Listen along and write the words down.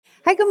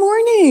Hi, good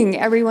morning,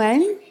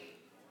 everyone.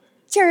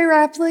 Terry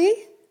Rapley,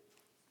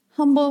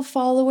 humble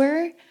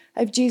follower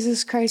of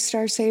Jesus Christ,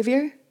 our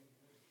Savior.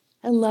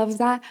 I love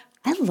that.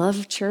 I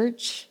love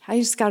church. I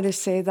just got to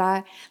say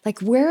that. Like,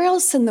 where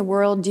else in the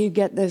world do you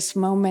get this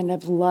moment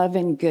of love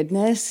and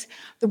goodness?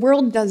 The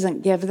world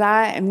doesn't give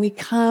that, and we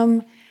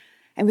come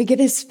and we get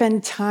to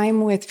spend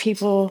time with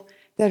people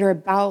that are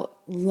about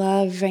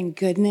love and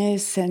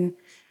goodness and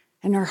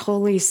our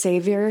holy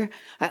Savior.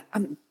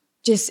 I'm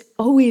just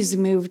always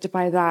moved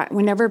by that.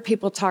 Whenever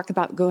people talk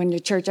about going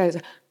to church, I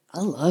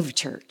love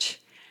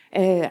church.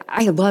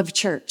 I love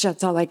church.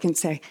 That's all I can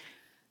say.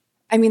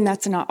 I mean,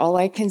 that's not all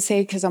I can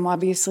say because I'm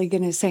obviously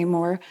going to say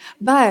more.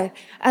 But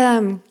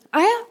I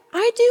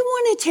do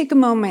want to take a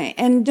moment.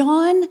 And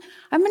Dawn,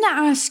 I'm going to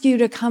ask you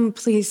to come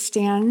please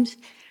stand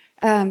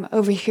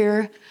over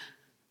here.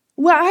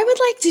 What I would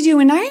like to do,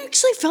 and I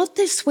actually felt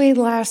this way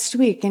last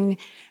week, and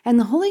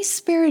the Holy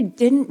Spirit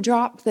didn't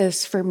drop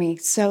this for me.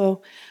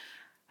 So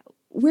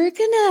we're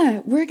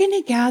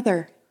gonna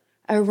gather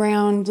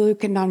around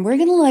Luke and Dawn. We're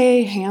gonna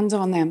lay hands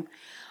on them.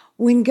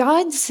 When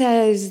God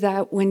says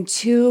that when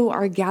two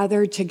are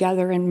gathered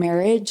together in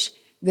marriage,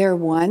 they're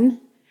one,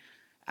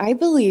 I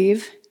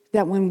believe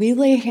that when we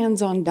lay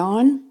hands on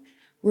Dawn,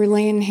 we're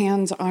laying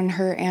hands on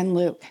her and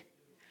Luke.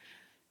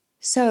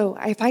 So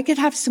if I could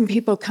have some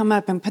people come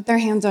up and put their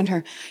hands on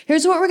her,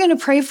 here's what we're going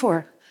to pray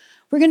for.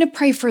 We're going to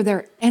pray for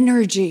their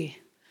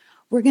energy.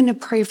 We're going to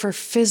pray for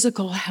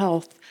physical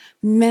health,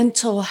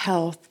 mental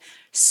health,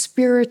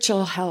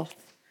 spiritual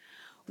health.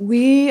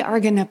 We are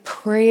going to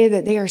pray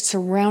that they are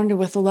surrounded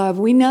with love.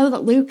 We know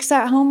that Luke's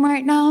at home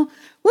right now.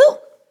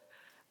 Well,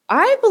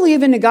 I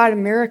believe in a God of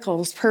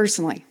miracles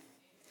personally.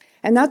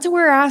 And that's what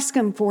we're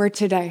asking for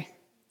today.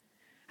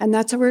 And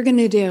that's what we're going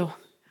to do.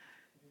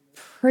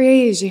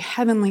 Praise you,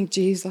 heavenly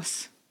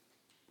Jesus.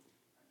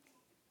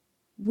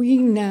 We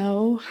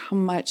know how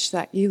much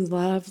that you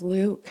love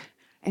Luke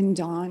and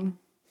Dawn.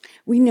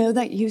 We know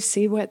that you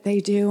see what they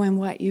do and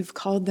what you've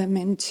called them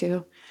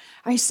into.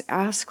 I just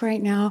ask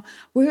right now,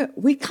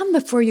 we come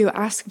before you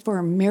asking for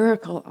a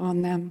miracle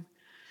on them.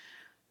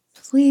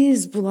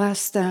 Please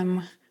bless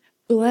them.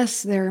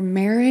 Bless their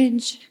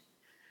marriage.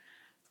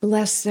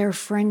 Bless their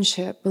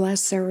friendship.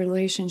 Bless their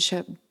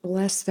relationship.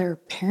 Bless their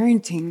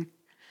parenting.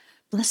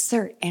 Bless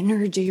their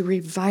energy,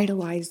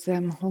 revitalize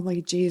them,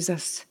 Holy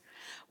Jesus.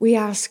 We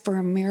ask for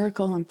a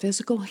miracle in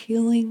physical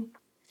healing,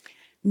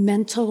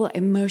 mental,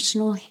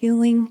 emotional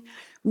healing.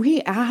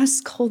 We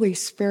ask, Holy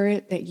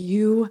Spirit, that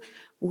you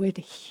would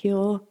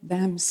heal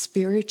them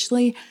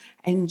spiritually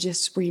and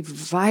just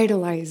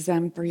revitalize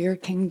them for your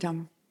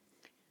kingdom.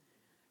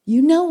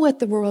 You know what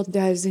the world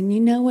does, and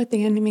you know what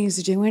the enemy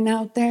is doing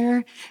out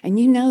there, and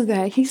you know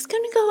that he's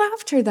going to go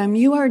after them.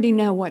 You already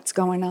know what's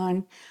going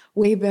on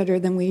way better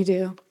than we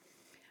do.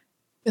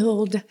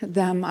 Build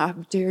them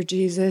up, dear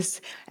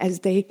Jesus, as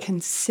they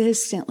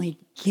consistently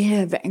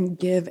give and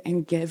give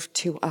and give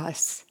to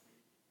us.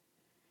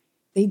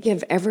 They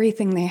give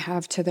everything they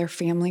have to their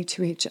family,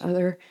 to each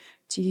other,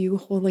 to you,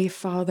 Holy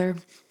Father.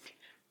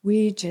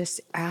 We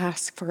just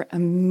ask for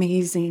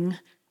amazing,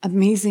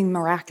 amazing,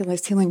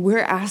 miraculous healing. We're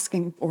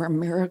asking for a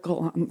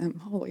miracle on them,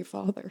 Holy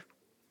Father.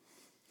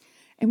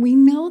 And we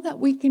know that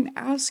we can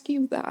ask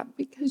you that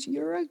because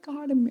you're a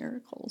God of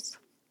miracles.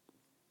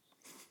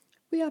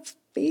 We have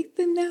faith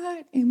in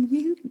that, and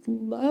we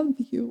love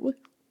you.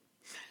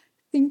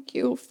 Thank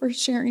you for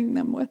sharing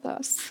them with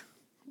us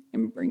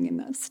and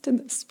bringing us to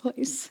this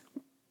place.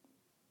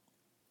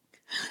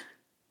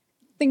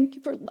 Thank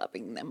you for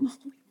loving them,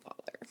 Holy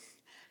Father.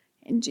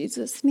 In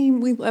Jesus'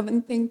 name, we love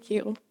and thank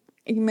you.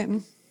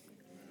 Amen.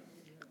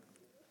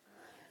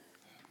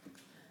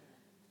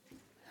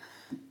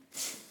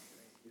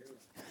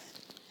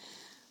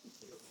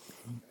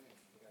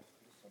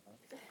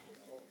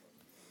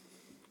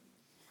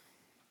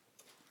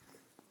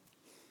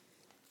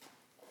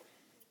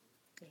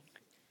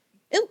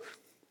 Ooh.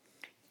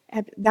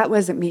 That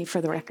wasn't me,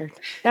 for the record.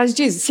 That was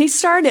Jesus. He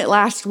started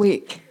last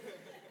week.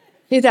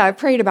 I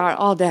prayed about it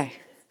all day.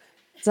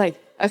 It's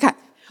like, okay,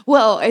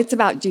 well, it's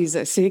about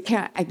Jesus, so you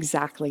can't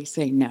exactly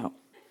say no,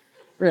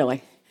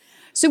 really.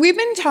 So we've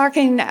been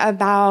talking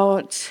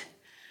about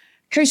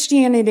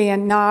Christianity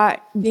and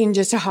not being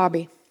just a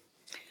hobby.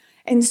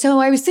 And so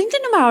I was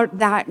thinking about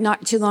that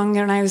not too long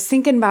ago, and I was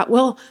thinking about,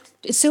 well,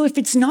 so if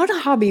it's not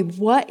a hobby,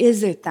 what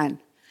is it then?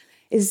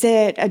 Is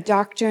it a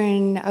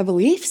doctrine of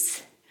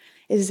beliefs?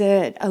 Is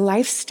it a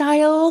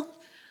lifestyle?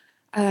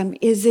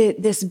 Is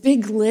it this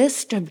big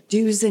list of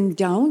do's and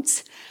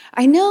don'ts?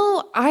 I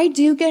know I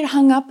do get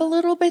hung up a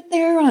little bit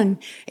there on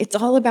it's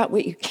all about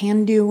what you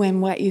can do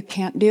and what you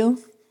can't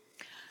do.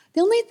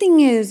 The only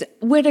thing is,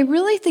 what I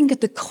really think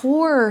at the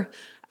core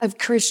of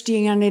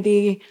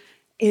Christianity,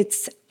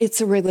 it's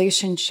a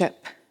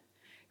relationship,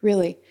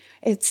 really.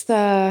 It's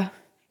the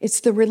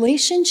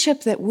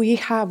relationship that we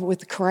have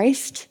with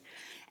Christ.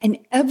 And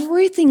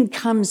everything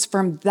comes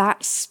from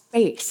that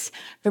space,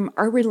 from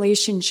our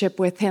relationship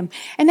with him.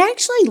 And I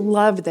actually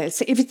love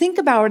this. If you think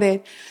about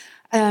it,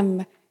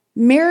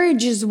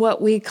 marriage is what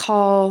we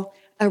call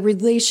a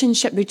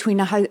relationship between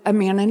a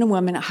man and a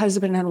woman, a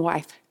husband and a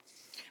wife.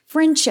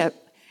 Friendship,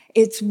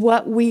 it's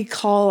what we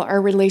call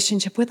our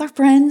relationship with our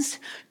friends,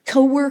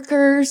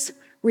 coworkers,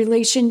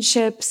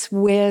 relationships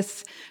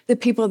with the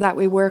people that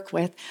we work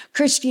with.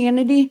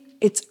 Christianity,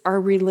 it's our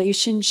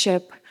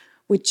relationship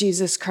with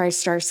Jesus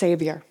Christ, our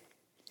Savior.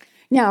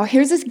 Now,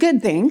 here's this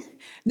good thing.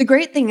 The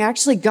great thing,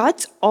 actually,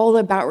 God's all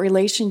about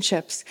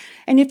relationships.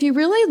 And if you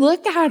really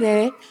look at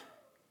it,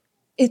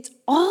 it's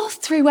all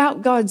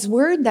throughout God's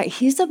word that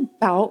he's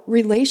about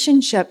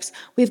relationships.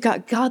 We've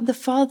got God the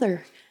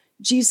Father,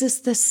 Jesus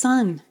the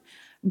Son,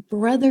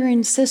 brother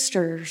and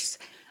sisters,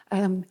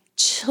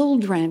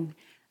 children.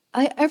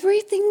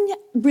 Everything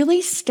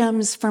really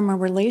stems from a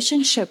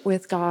relationship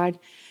with God,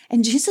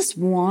 and Jesus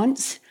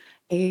wants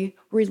a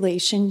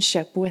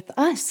relationship with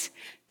us.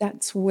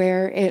 That's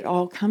where it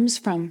all comes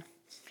from.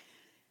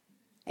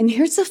 And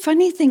here's the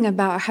funny thing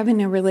about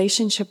having a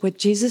relationship with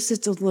Jesus,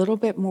 it's a little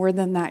bit more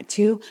than that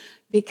too,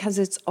 because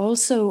it's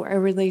also a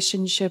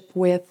relationship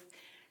with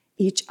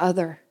each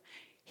other.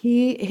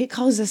 He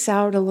calls us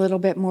out a little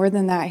bit more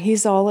than that.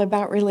 He's all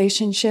about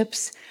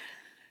relationships.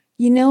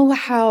 You know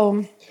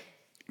how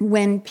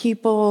when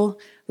people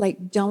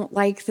don't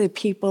like the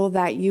people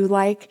that you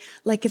like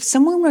if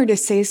someone were to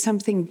say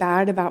something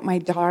bad about my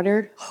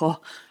daughter,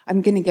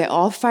 I'm going to get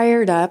all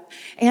fired up,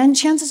 and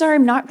chances are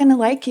I'm not going to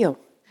like you.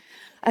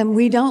 And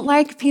we don't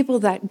like people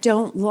that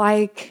don't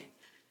like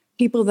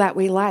people that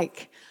we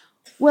like.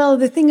 Well,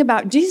 the thing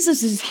about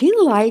Jesus is he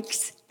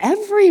likes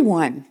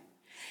everyone.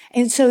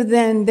 And so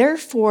then,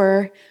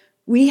 therefore,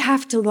 we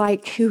have to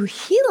like who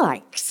he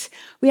likes.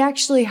 We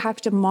actually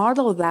have to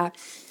model that.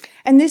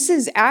 And this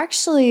is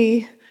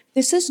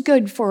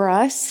good for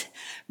us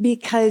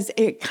because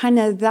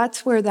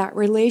that's where that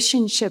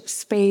relationship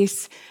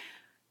space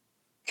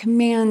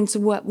commands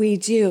what we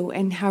do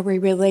and how we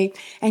relate.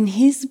 And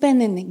he's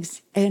been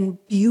a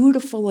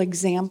beautiful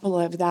example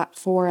of that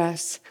for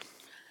us.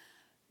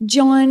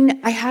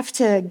 John, I have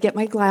to get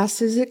my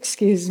glasses,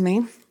 excuse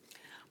me.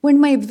 One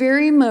of my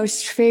very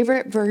most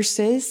favorite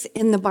verses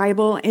in the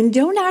Bible, and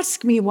don't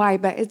ask me why,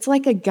 but it's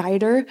like a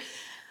guider.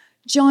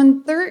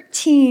 John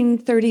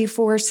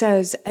 13:34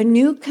 says, "A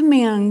new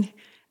command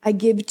I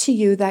give to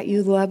you, that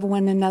you love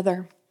one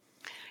another.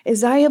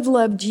 As I have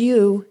loved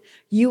you,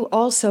 you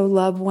also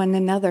love one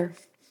another.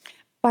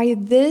 By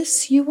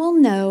this you will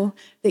know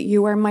that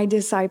you are my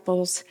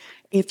disciples,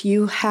 if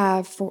you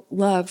have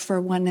love for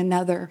one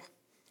another."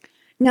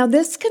 Now,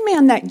 this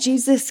command that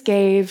Jesus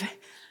gave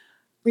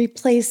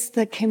replaced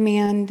the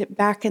command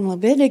back in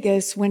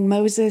Leviticus when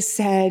Moses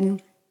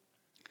said,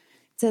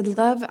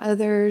 love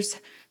others,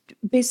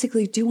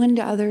 basically do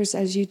unto others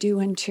as you do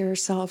unto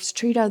yourselves.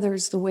 Treat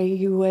others the way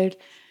you would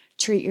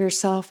treat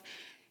yourself.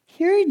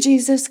 Here,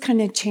 Jesus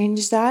kind of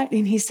changed that,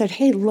 and he said,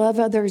 hey, love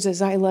others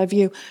as I love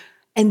you.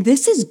 And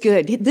this is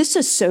good. This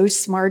is so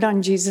smart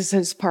on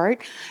Jesus's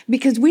part,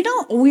 because we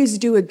don't always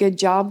do a good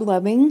job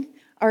loving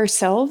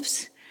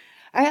ourselves.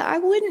 I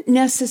wouldn't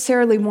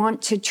necessarily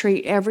want to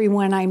treat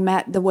everyone I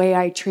met the way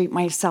I treat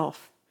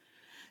myself.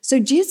 So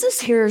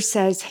Jesus here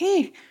says,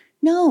 hey,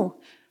 no,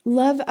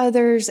 love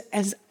others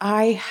as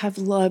I have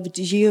loved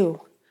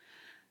you.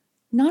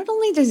 Not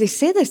only does he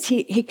say this,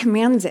 he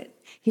commands it.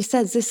 He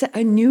says, this is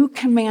a new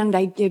command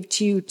I give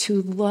to you,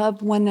 to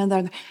love one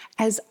another.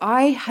 As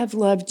I have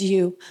loved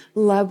you,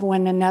 love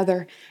one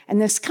another. And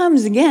this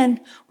comes again,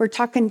 we're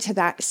talking to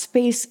that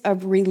space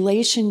of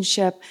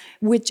relationship,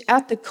 which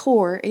at the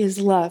core is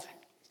love.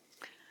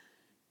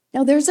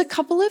 Now, there's a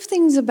couple of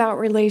things about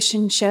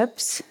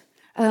relationships.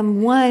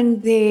 One,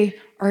 they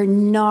are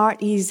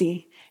not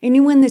easy.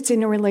 Anyone that's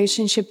in a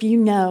relationship, you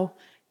know,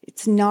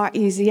 it's not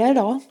easy at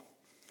all.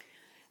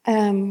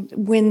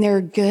 When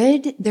they're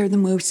good, they're the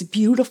most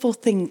beautiful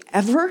thing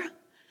ever.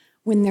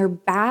 When they're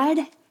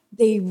bad,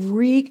 they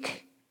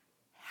wreak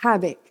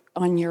havoc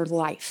on your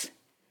life.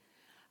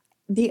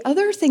 The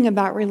other thing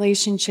about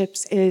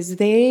relationships is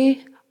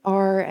they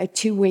are a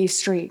two-way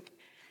street.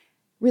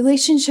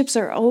 Relationships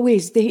are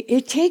always,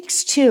 it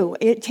takes two.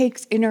 It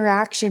takes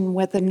interaction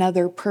with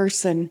another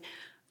person,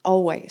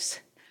 always.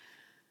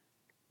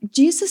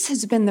 Jesus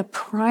has been the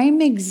prime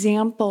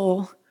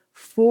example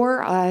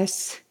for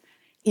us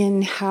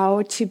in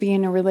how to be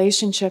in a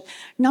relationship,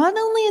 not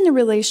only in a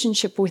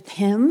relationship with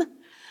him,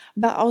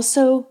 but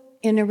also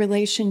in a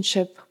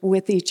relationship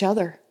with each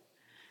other.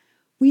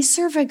 We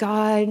serve a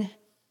God,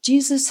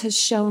 Jesus has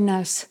shown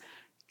us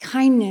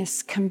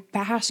kindness,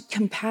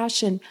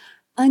 compassion,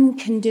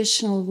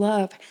 unconditional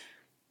love,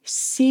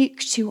 seek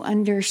to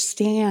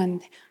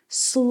understand,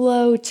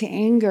 slow to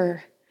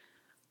anger.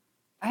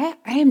 I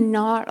am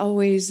not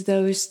always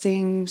those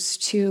things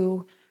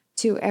to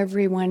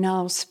everyone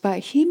else, but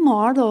he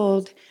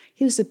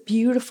was a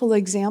beautiful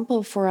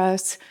example for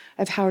us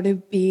of how to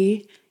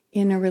be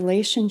in a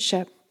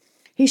relationship.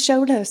 He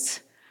showed us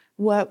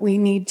what we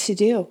need to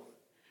do.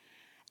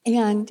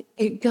 And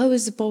it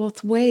goes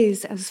both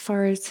ways as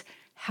far as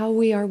how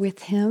we are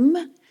with him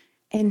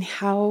and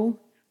how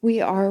we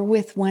are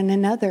with one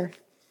another.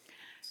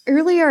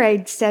 Earlier,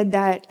 I'd said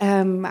that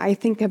I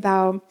think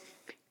about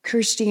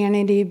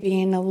Christianity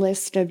being a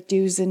list of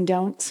do's and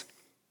don'ts.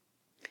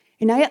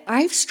 And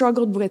I've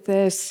struggled with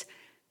this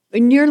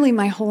nearly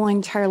my whole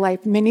entire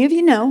life. Many of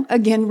you know,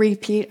 again,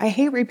 repeat. I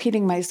hate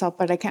repeating myself,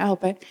 but I can't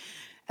help it.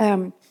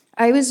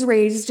 I was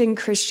raised in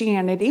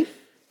Christianity.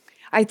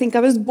 I think I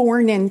was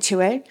born into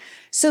it.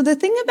 So the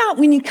thing about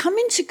when you come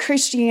into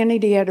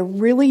Christianity at a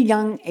really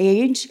young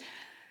age,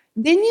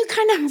 then you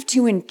kind of have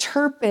to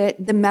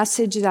interpret the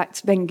message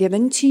that's been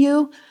given to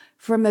you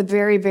from a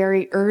very,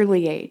 very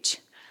early age.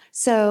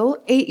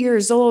 So 8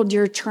 years old,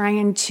 you're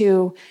trying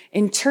to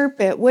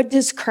interpret, what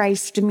does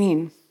Christ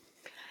mean?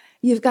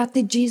 You've got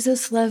the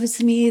Jesus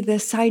loves me,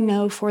 this I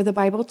know, for the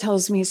Bible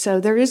tells me so.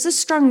 There is a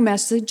strong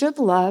message of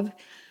love.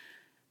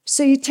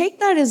 So you take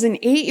that as an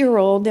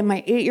 8-year-old and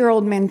my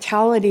 8-year-old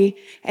mentality,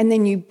 and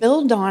then you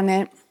build on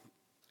it.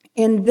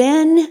 And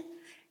then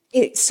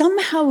it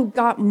somehow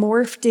got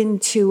morphed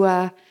into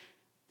a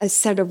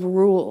set of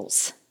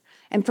rules.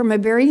 And from a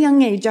very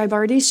young age, I've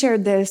already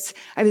shared this,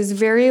 I was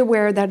very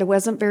aware that I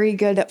wasn't very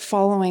good at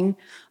following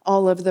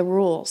all of the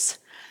rules.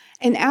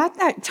 And at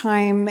that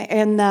time,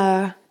 and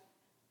the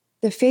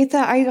faith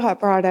that I got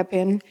brought up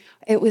in,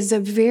 it was a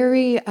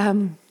very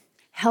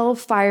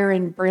hellfire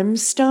and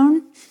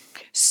brimstone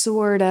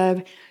sort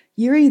of,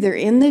 you're either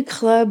in the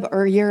club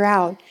or you're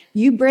out.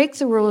 You break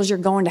the rules, you're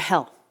going to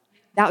hell.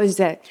 That was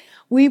it.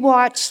 We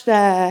watched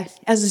as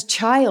a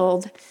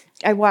child,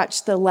 I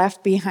watched the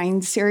Left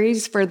Behind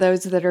series for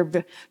those that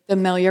are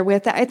familiar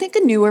with it. I think a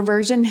newer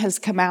version has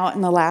come out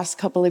in the last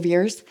couple of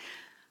years.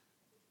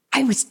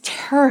 I was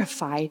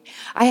terrified.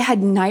 I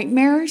had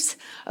nightmares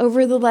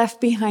over the Left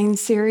Behind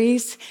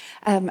series.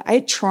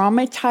 It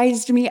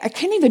traumatized me. I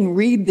can't even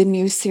read the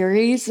new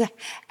series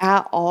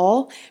at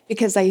all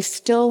because I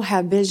still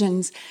have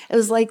visions. It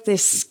was like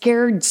this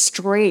scared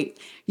straight.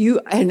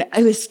 And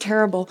it was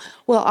terrible.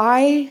 Well,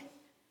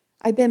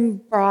 I've been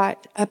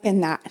brought up in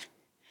that.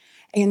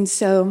 And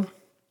so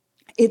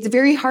it's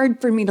very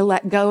hard for me to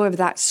let go of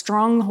that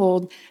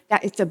stronghold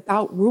that it's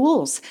about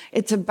rules.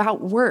 It's about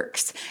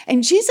works.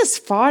 And Jesus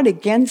fought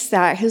against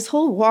that. His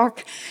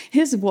walk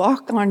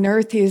on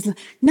earth is,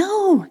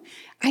 no,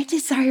 I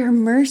desire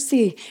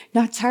mercy,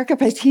 not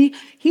sacrifice. He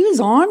was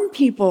on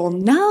people.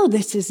 No,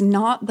 this is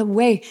not the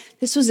way.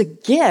 This was a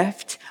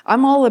gift.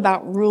 I'm all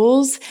about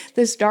rules.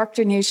 This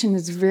doctrination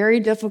is very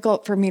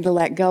difficult for me to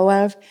let go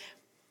of.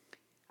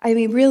 I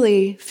mean,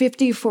 really,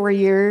 54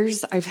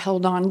 years I've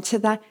held on to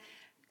that.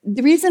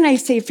 The reason I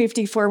say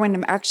 54 when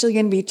I'm actually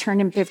going to be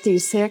turning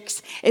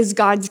 56 is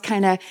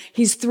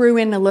he's threw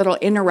in a little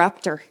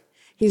interrupter.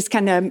 He's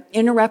kind of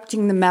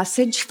interrupting the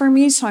message for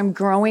me, so I'm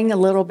growing a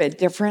little bit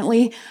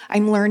differently.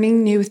 I'm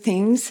learning new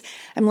things.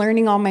 I'm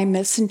learning all my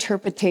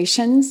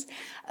misinterpretations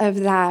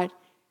of that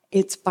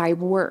it's by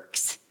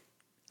works.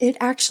 It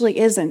actually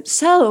isn't.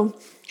 So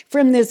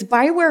from this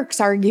by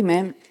works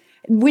argument,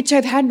 which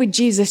I've had with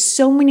Jesus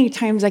so many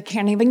times I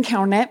can't even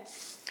count it,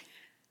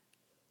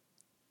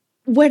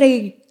 what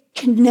I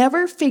can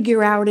never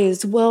figure out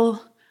is,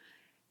 well,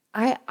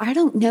 I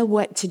don't know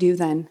what to do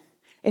then.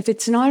 If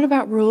it's not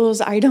about rules,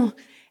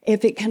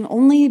 if it can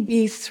only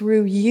be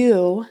through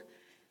you,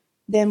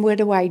 then what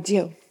do I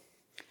do?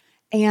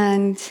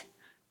 And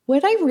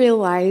what I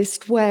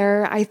realized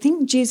where I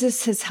think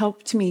Jesus has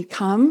helped me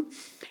come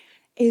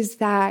is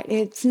that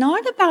it's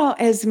not about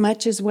as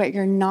much as what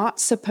you're not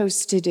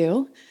supposed to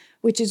do,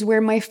 which is where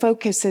my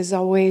focus is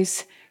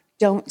always,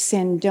 don't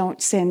sin,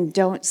 don't sin,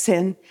 don't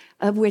sin,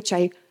 of which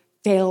I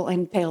fail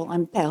and fail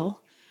and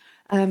fail.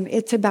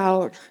 It's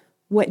about,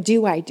 what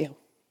do I do?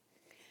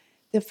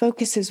 The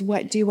focus is,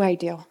 what do I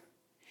do?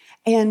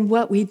 And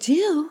what we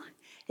do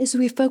is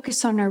we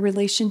focus on our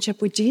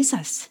relationship with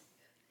Jesus.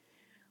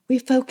 We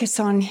focus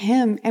on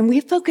him and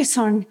we focus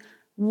on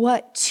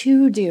what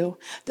to do.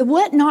 The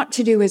what not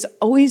to do is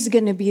always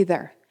going to be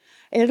there.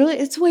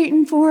 It's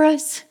waiting for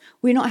us.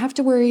 We don't have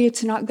to worry.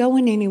 It's not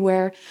going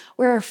anywhere.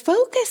 Where our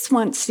focus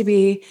wants to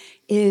be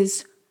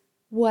is,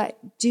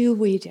 what do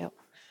we do?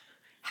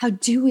 How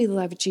do we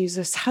love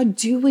Jesus? How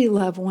do we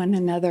love one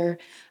another?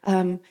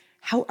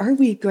 How are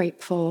we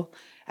grateful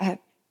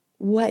at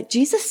what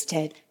Jesus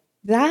did?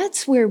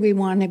 That's where we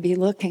want to be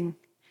looking.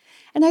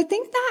 And I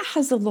think that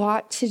has a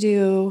lot to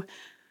do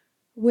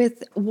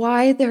with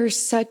why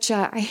there's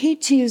I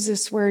hate to use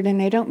this word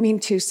and I don't mean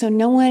to, so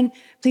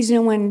please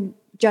no one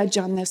judge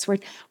on this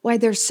word, why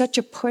there's such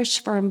a push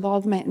for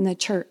involvement in the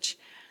church.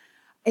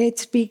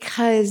 It's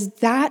because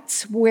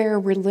that's where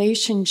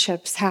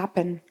relationships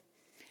happen.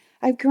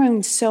 I've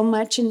grown so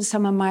much in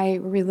some of my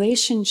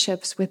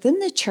relationships within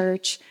the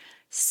church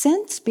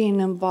since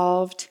being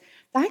involved.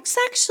 That's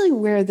actually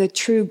where the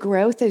true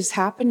growth is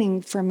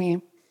happening for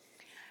me.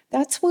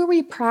 That's where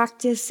we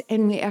practice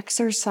and we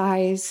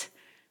exercise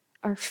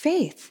our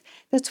faith.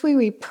 That's where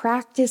we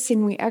practice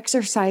and we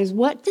exercise.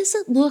 What does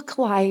it look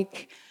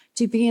like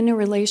to be in a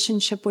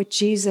relationship with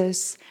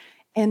Jesus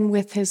and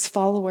with his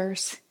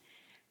followers?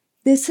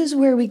 This is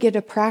where we get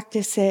to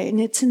practice it,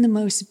 and it's in the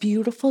most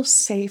beautiful,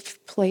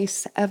 safe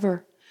place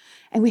ever.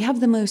 And we have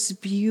the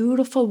most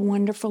beautiful,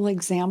 wonderful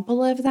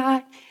example of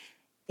that.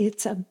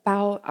 It's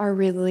about our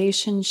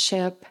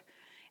relationship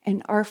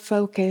and our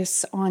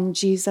focus on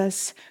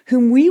Jesus,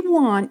 whom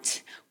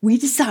we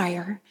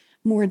desire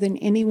more than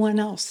anyone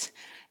else.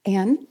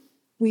 And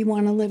we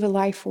want to live a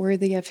life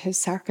worthy of his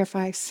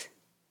sacrifice.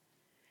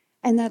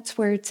 And that's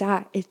where it's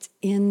at. It's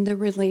in the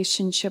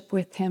relationship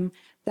with him.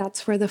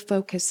 That's where the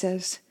focus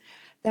is.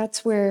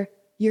 That's where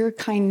your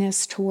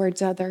kindness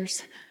towards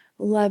others,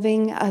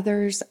 loving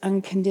others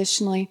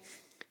unconditionally.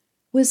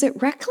 Was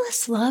it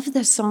Reckless Love,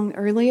 the song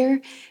earlier?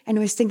 And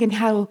I was thinking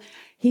how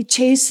he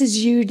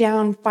chases you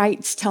down,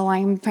 fights till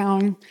I'm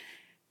found,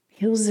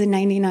 heals the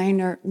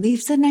 99 or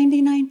leaves the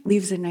 99?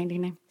 Leaves the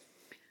 99.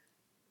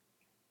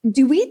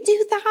 Do we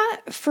do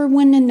that for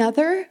one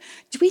another?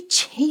 Do we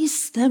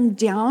chase them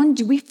down?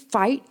 Do we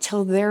fight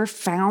till they're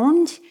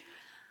found?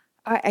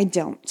 I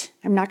don't.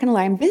 I'm not going to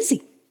lie. I'm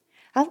busy.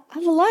 I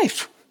have a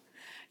life.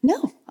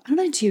 No, I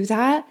don't do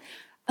that.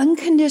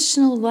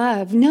 Unconditional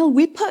love. No,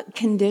 we put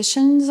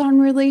conditions on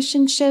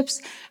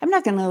relationships. I'm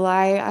not going to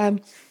lie.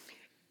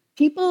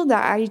 People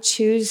that I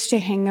choose to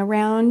hang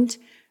around,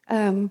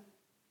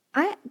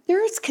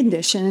 there's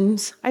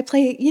conditions. I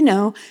play,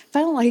 if I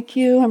don't like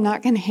you, I'm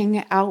not going to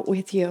hang out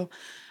with you.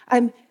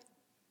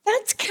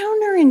 That's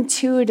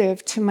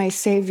counterintuitive to my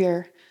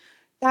Savior.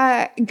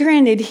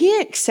 Granted, he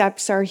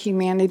accepts our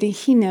humanity.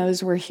 He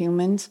knows we're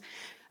humans,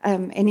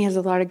 and he has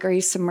a lot of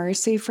grace and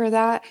mercy for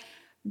that.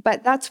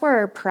 But that's where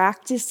we're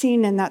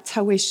practicing, and that's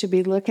how we should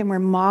be looking. We're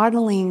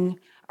modeling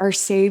our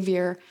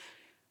Savior,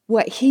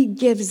 what he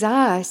gives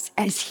us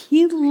as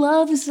he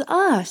loves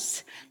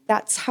us.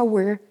 That's how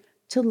we're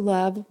to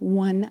love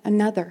one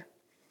another.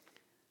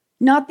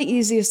 Not the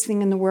easiest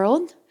thing in the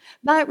world,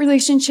 but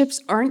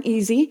relationships aren't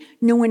easy.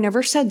 No one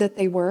ever said that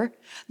they were.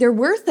 They're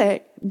worth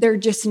it. They're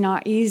just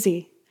not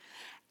easy.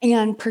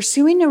 And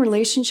pursuing a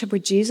relationship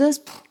with Jesus,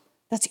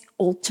 that's the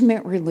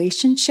ultimate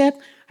relationship.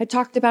 I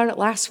talked about it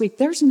last week.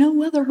 There's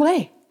no other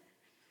way.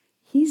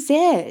 He's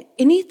it.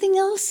 Anything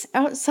else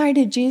outside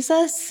of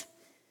Jesus,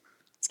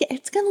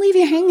 it's going to leave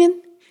you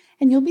hanging,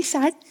 and you'll be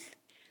sad,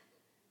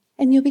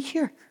 and you'll be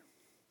here.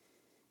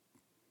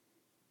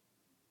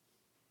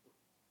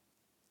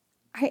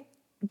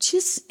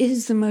 Just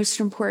is the most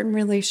important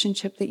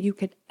relationship that you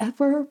could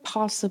ever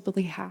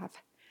possibly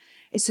have.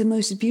 It's the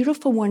most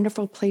beautiful,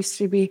 wonderful place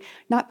to be.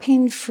 Not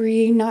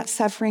pain-free, not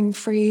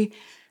suffering-free.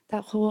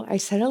 I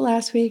said it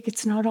last week,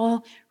 it's not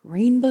all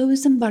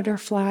rainbows and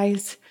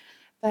butterflies,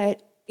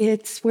 but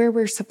it's where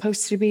we're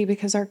supposed to be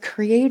because our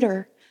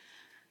Creator,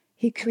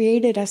 he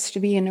created us to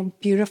be in a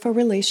beautiful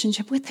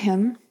relationship with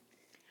him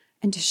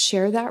and to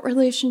share that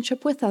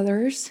relationship with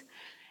others.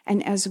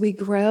 And as we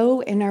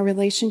grow in our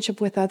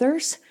relationship with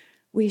others,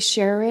 we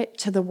share it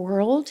to the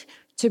world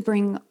to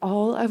bring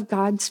all of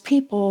God's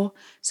people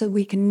so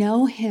we can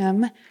know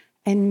him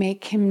and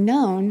make him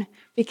known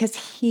because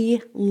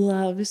he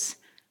loves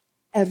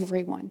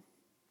everyone.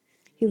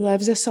 He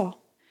loves us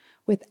all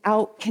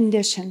without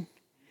condition.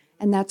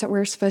 And that's what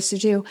we're supposed to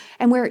do.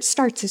 And where it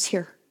starts is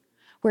here.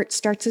 Where it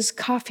starts is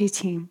coffee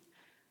team,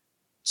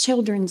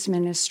 children's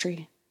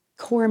ministry,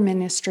 core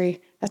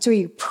ministry. That's where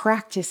you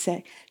practice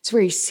it. It's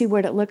where you see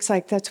what it looks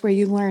like. That's where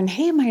you learn,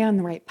 hey, am I on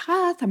the right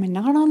path? Am I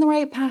not on the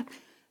right path?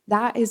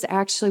 That is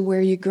actually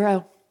where you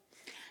grow.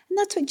 And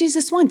that's what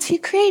Jesus wants. He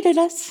created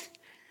us.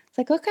 It's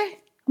like, okay,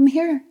 I'm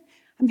here.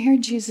 I'm here,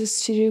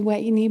 Jesus, to do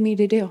what you need me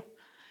to do.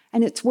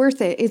 And it's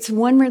worth it. It's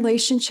one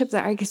relationship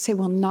that I could say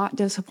will not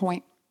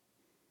disappoint.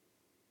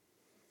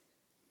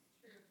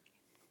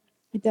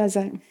 It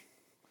doesn't.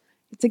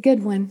 It's a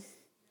good one.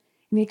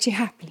 It makes you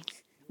happy.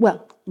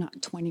 Well,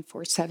 not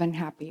 24/7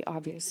 happy,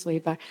 obviously,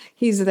 but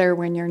he's there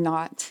when you're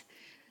not.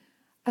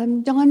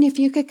 Dawn, if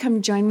you could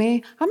come join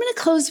me. I'm going to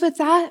close with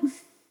that.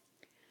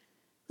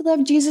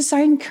 Love Jesus,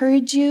 I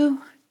encourage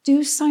you,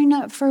 do sign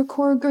up for a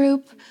core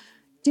group.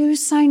 Do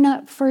sign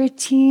up for a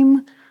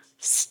team.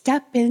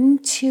 Step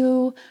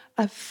into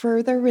a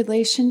further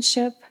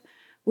relationship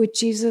with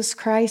Jesus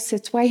Christ.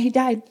 It's why he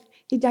died.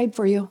 He died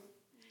for you.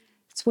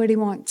 It's what he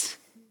wants.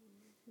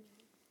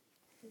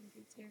 Thank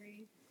you,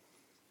 Terry.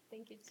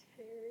 Thank you,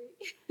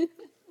 Terry.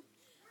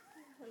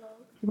 Hello.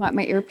 You want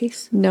my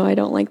earpiece? No, I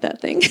don't like that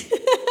thing.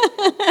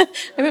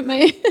 I meant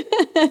my.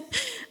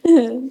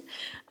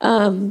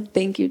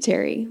 Thank you,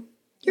 Terry.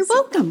 You're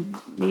welcome.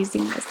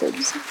 Amazing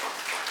message.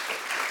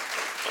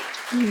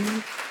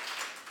 It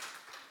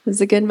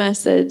was a good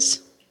message.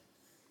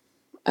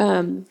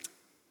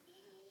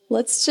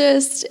 Let's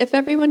just, if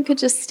everyone could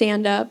just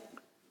stand up,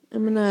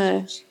 I'm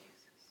gonna.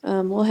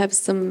 We'll have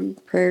some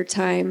prayer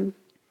time.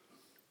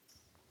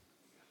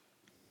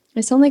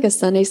 I sound like a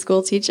Sunday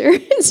school teacher.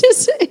 It's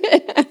just,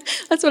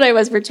 that's what I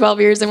was for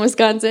 12 years in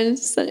Wisconsin.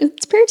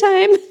 It's prayer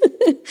time.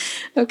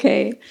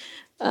 Okay.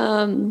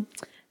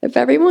 If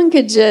everyone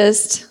could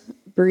just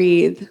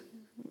breathe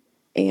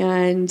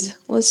and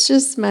let's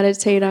just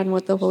meditate on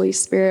what the Holy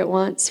Spirit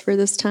wants for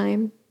this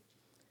time.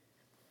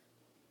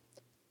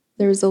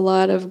 There's a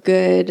lot of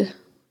good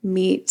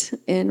meat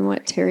in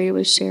what Terry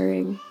was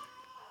sharing.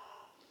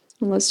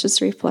 And let's just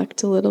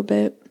reflect a little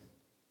bit.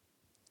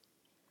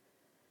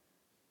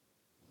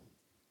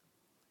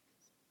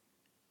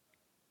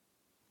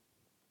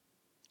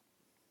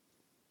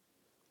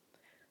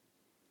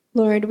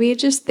 Lord, we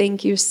just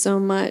thank you so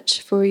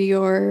much for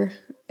your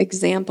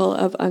example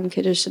of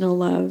unconditional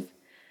love.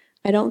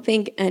 I don't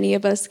think any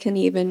of us can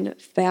even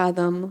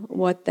fathom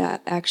what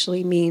that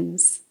actually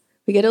means.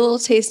 We get a little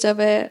taste of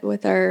it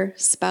with our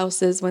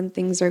spouses when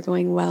things are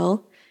going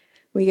well.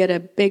 We get a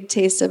big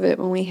taste of it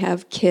when we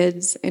have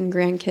kids and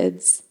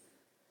grandkids.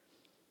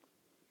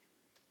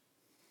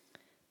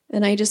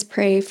 And I just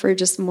pray for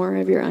just more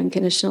of your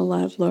unconditional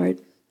love,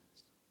 Lord.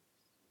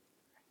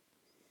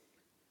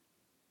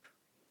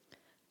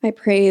 I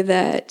pray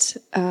that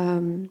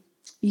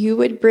you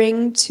would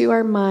bring to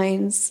our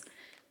minds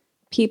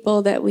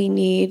people that we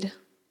need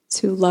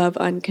to love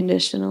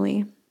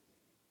unconditionally.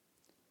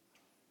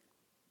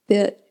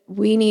 That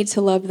we need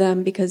to love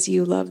them because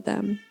you love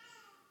them.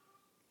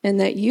 And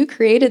that you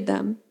created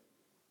them.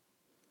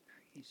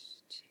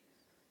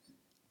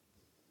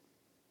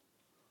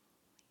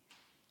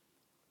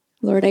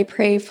 Lord, I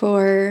pray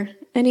for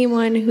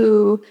anyone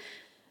who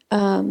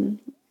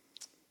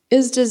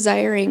is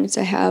desiring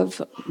to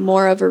have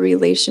more of a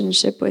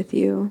relationship with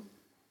you.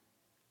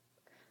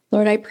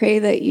 Lord, I pray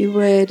that you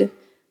would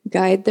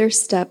guide their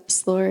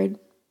steps, Lord,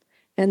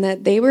 and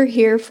that they were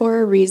here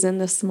for a reason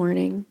this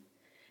morning.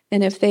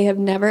 And if they have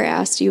never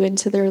asked you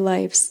into their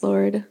lives,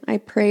 Lord, I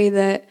pray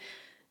that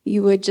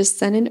you would just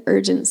send an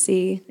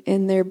urgency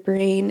in their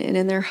brain and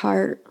in their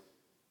heart,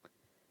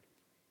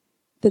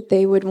 that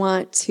they would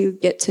want to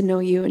get to know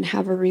you and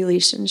have a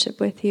relationship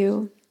with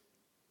you.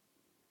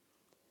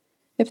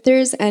 If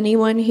there's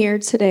anyone here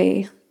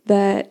today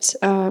that,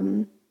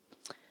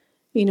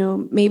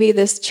 maybe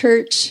this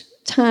church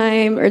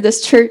time or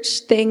this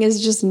church thing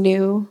is just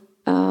new,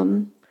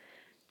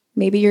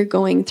 maybe you're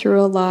going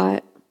through a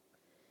lot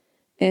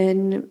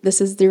and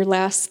this is your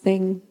last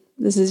thing.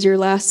 This is your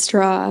last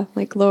straw.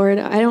 Like, Lord,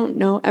 I don't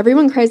know.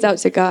 Everyone cries out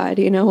to God,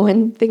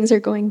 when things are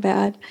going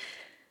bad.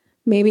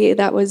 Maybe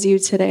that was you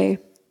today.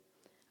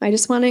 I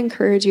just want to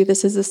encourage you,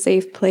 this is a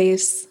safe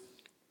place.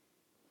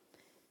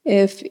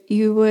 If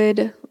you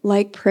would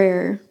like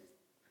prayer,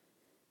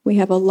 we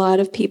have a lot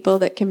of people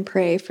that can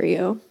pray for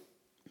you.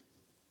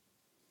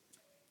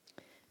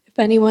 If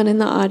anyone in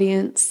the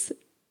audience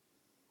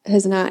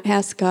has not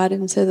asked God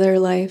into their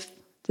life,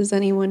 does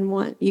anyone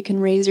want? You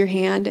can raise your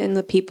hand and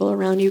the people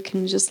around you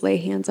can just lay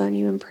hands on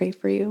you and pray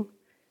for you.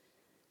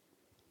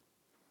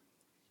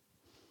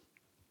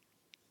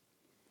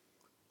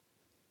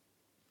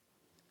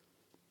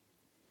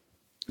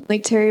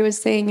 Like Terry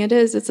was saying,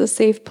 it's a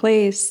safe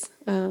place.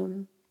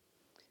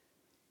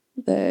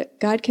 That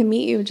God can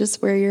meet you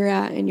just where you're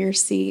at in your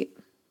seat.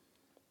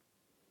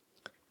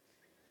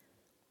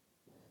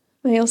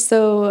 I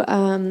also,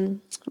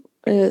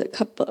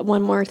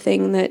 one more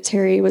thing that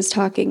Terry was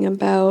talking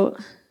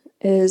about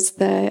is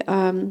that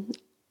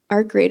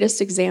our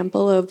greatest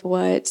example of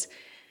what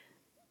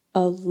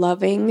a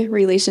loving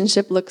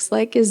relationship looks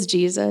like is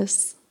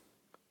Jesus.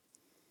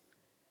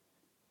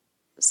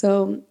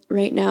 So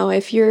right now,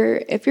 if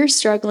you're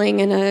struggling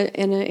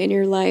in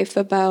your life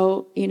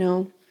about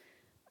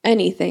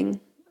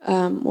anything,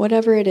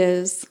 whatever it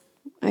is,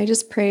 I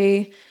just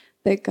pray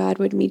that God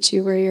would meet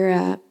you where you're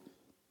at,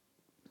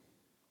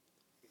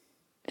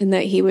 and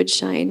that He would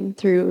shine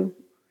through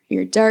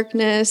your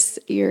darkness,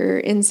 your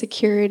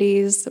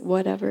insecurities,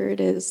 whatever it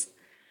is.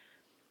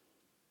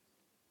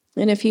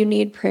 And if you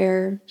need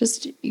prayer,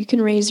 you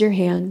can raise your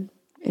hand,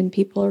 and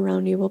people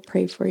around you will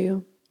pray for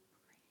you.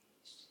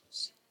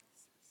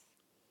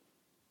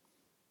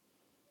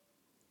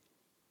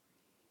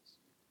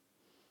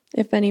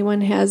 If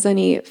anyone has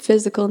any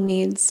physical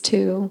needs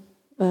too,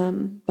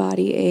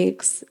 body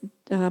aches,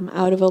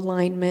 out of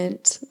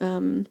alignment,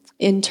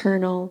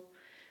 internal,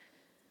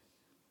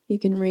 you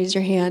can raise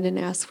your hand and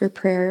ask for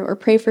prayer or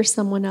pray for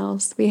someone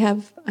else. We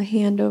have a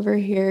hand over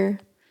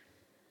here.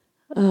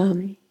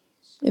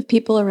 If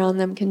people around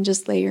them can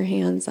just lay your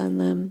hands on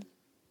them.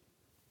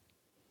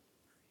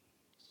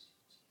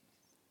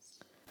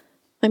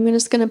 I'm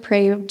just going to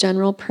pray a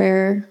general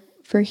prayer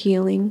for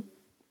healing,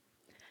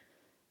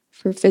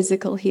 for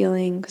physical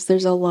healing, because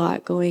there's a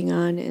lot going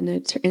on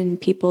in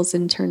people's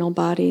internal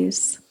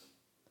bodies.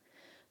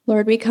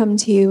 Lord, we come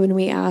to you and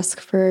we ask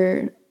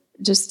for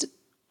just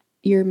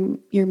your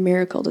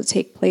miracle to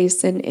take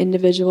place in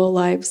individual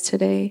lives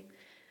today.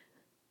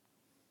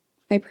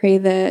 I pray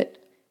that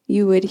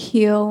you would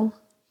heal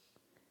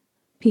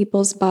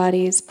people's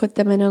bodies, put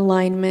them in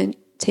alignment,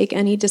 take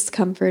any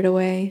discomfort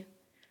away.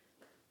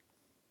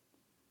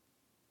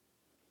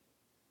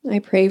 I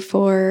pray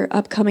for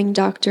upcoming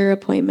doctor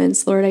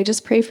appointments. Lord, I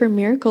just pray for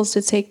miracles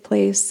to take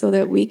place so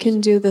that we can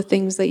do the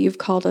things that you've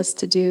called us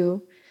to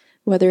do,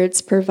 whether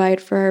it's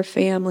provide for our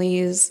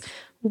families,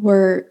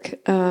 work,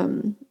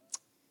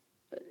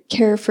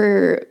 care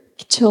for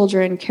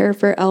children, care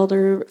for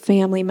elder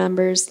family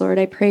members. Lord,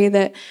 I pray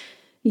that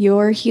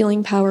your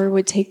healing power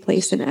would take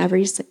place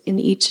in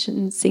each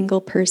and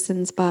single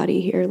person's body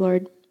here,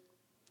 Lord.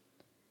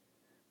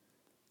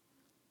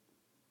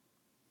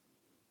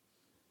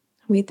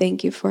 We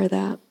thank you for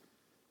that.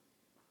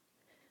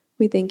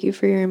 We thank you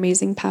for your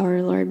amazing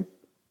power, Lord.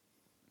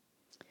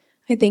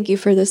 I thank you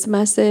for this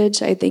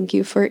message. I thank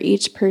you for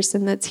each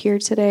person that's here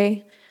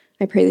today.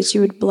 I pray that you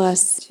would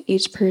bless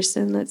each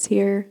person that's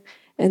here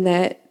and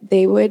that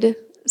they would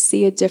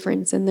see a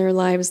difference in their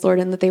lives, Lord,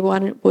 and that they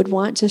would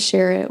want to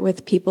share it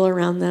with people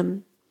around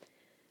them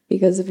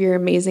because of your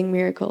amazing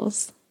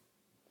miracles.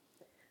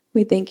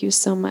 We thank you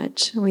so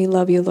much. We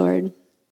love you, Lord.